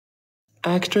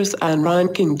Actress Ann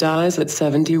Reinking dies at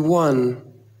 71.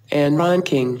 Ann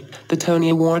Reinking, the Tony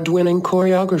Award-winning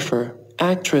choreographer,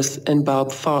 actress, and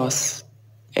Bob Fosse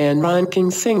Ann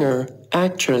Reinking, singer,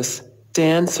 actress,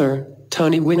 dancer,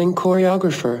 Tony-winning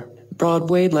choreographer,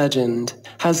 Broadway legend,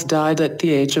 has died at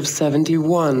the age of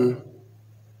 71.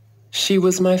 She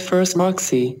was my first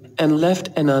Roxie, and left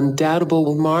an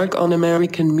undoubtable mark on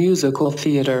American musical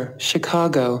theater.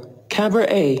 Chicago,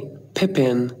 Cabaret,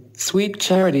 Pippin, Sweet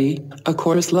Charity, A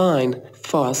Chorus Line,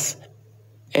 Fosse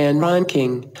Ann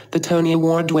Reinking, the Tony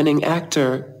Award-winning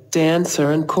actor,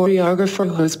 dancer and choreographer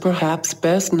who is perhaps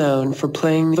best known for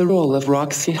playing the role of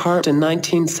Roxie Hart in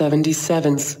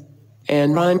 1977's.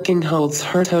 Ann Reinking holds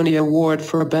her Tony Award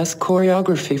for Best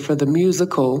Choreography for the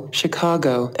musical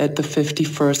Chicago at the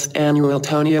 51st Annual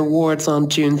Tony Awards on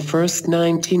June 1,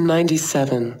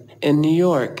 1997, in New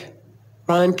York.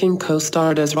 Reinking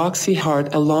co-starred as Roxie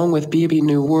Hart along with Bebe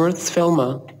Neuwirth's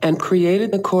Velma, and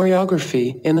created the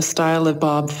choreography in the style of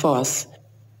Bob Fosse.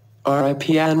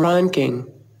 R.I.P. Ann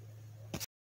Reinking.